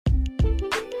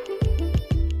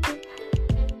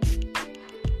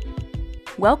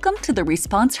Welcome to the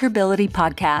Responsibility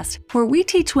Podcast, where we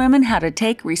teach women how to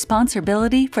take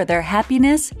responsibility for their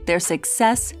happiness, their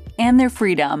success, and their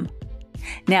freedom.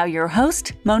 Now your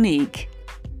host, Monique.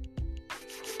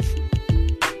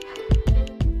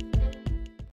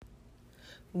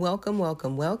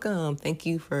 Welcome. Thank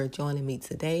you for joining me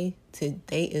today.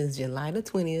 Today is July the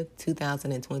 20th,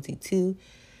 2022,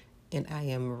 and I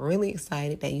am really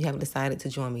excited that you have decided to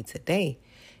join me today.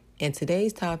 And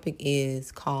today's topic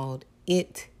is called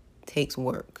It Takes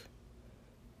Work.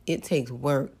 It takes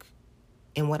work.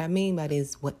 And what I mean by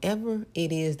this, whatever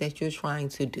it is that you're trying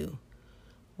to do,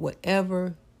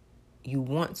 whatever you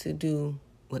want to do,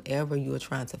 whatever you're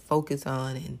trying to focus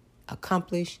on and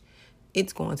accomplish,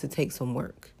 it's going to take some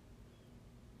work.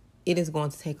 It is going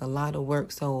to take a lot of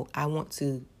work. So I want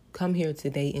to come here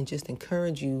today and just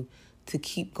encourage you to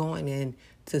keep going and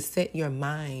to set your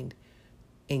mind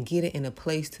and get it in a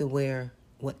place to where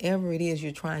whatever it is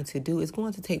you're trying to do is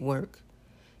going to take work.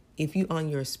 If you're on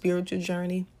your spiritual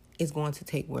journey, it's going to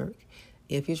take work.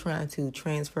 If you're trying to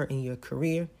transfer in your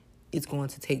career, it's going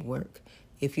to take work.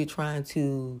 If you're trying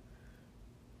to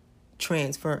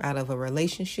transfer out of a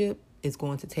relationship, it's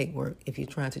going to take work. If you're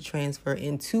trying to transfer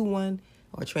into one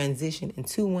or transition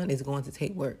into one, it's going to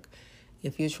take work.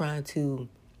 If you're trying to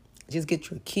just get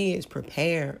your kids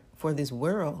prepared for this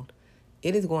world,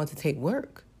 it is going to take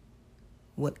work.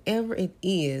 Whatever it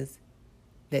is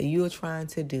that you're trying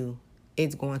to do,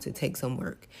 it's going to take some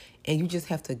work. And you just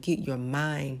have to get your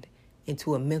mind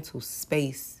into a mental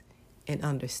space and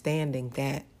understanding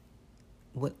that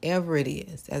whatever it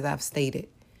is, as I've stated,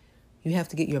 you have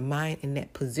to get your mind in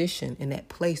that position, in that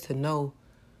place to know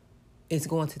it's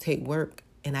going to take work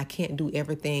and I can't do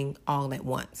everything all at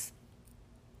once.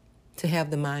 To have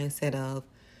the mindset of,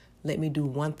 let me do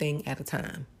one thing at a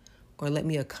time, or let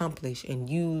me accomplish and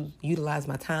utilize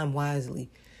my time wisely.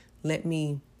 Let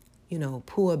me,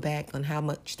 pull back on how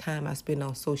much time I spend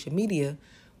on social media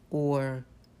or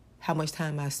how much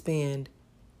time I spend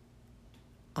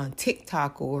on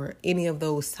TikTok or any of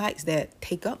those sites that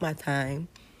take up my time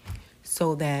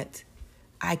so that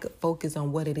I could focus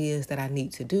on what it is that I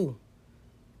need to do.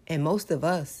 And most of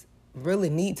us really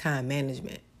need time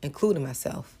management, including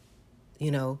myself.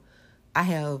 I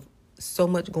have so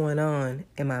much going on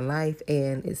in my life,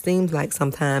 and it seems like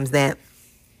sometimes that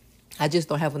I just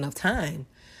don't have enough time.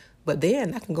 But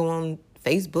then I can go on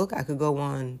Facebook, I could go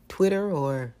on Twitter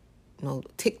or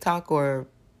TikTok or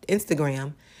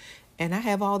Instagram, and I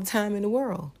have all the time in the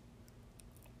world.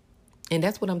 And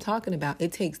that's what I'm talking about.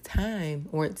 It takes time,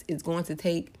 or it's going to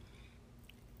take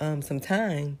some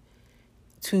time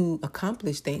to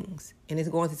accomplish things. And it's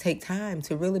going to take time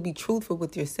to really be truthful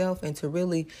with yourself and to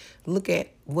really look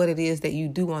at what it is that you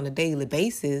do on a daily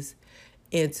basis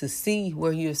and to see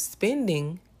where you're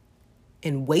spending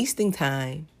and wasting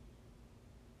time,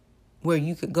 where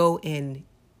you could go and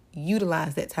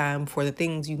utilize that time for the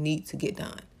things you need to get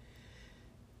done.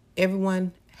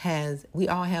 We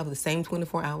all have the same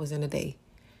 24 hours in a day.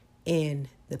 And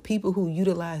the people who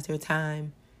utilize their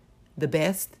time the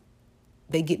best,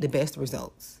 they get the best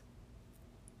results,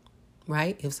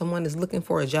 right? If someone is looking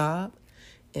for a job,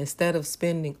 instead of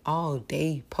spending all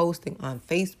day posting on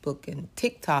Facebook and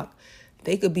TikTok,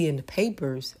 they could be in the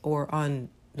papers or on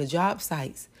the job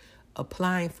sites,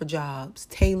 applying for jobs,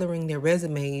 tailoring their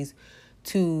resumes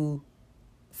to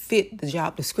fit the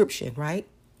job description, right?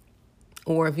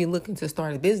 Or if you're looking to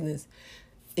start a business,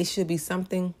 it should be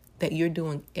something that you're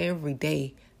doing every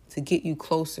day to get you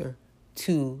closer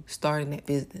to starting that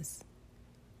business.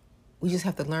 We just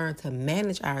have to learn to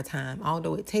manage our time.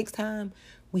 Although it takes time,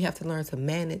 we have to learn to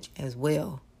manage as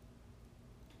well.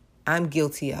 I'm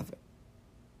guilty of it.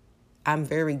 I'm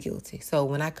very guilty. So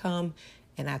when I come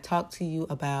and I talk to you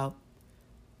about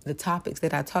the topics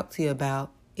that I talk to you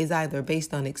about is either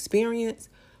based on experience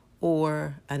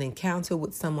or an encounter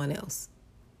with someone else,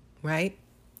 right?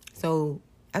 So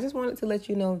I just wanted to let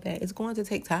you know that it's going to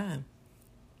take time.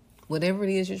 Whatever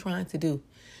it is you're trying to do,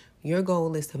 your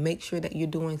goal is to make sure that you're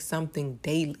doing something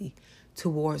daily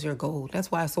towards your goal. That's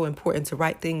why it's so important to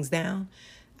write things down.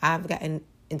 I've gotten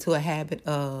into a habit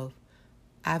of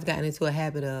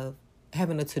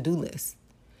having a to-do list,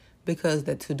 because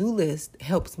the to-do list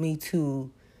helps me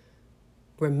to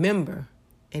remember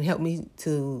and help me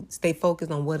to stay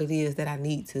focused on what it is that I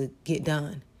need to get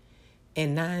done.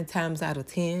 And 9 times out of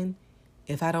 10,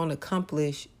 if I don't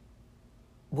accomplish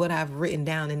what I've written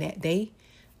down in that day,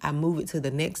 I move it to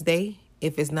the next day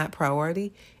if it's not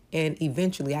priority, and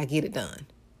eventually I get it done.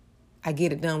 I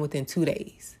get it done within 2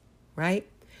 days, right?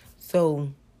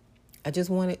 So I just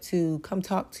wanted to come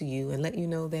talk to you and let you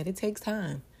know that it takes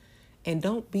time. And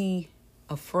don't be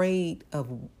afraid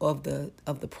of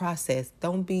the process.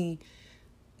 Don't be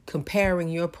comparing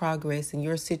your progress and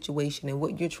your situation and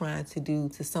what you're trying to do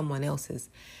to someone else's.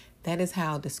 That is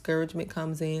how discouragement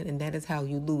comes in, and that is how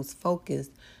you lose focus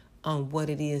on what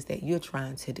it is that you're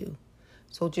trying to do.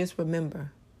 So just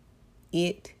remember,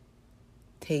 it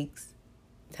takes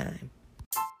time.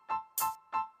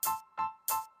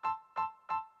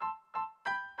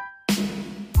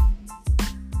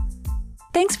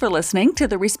 Thanks for listening to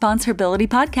the Responsibility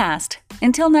Podcast.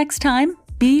 Until next time,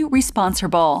 be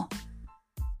responsible.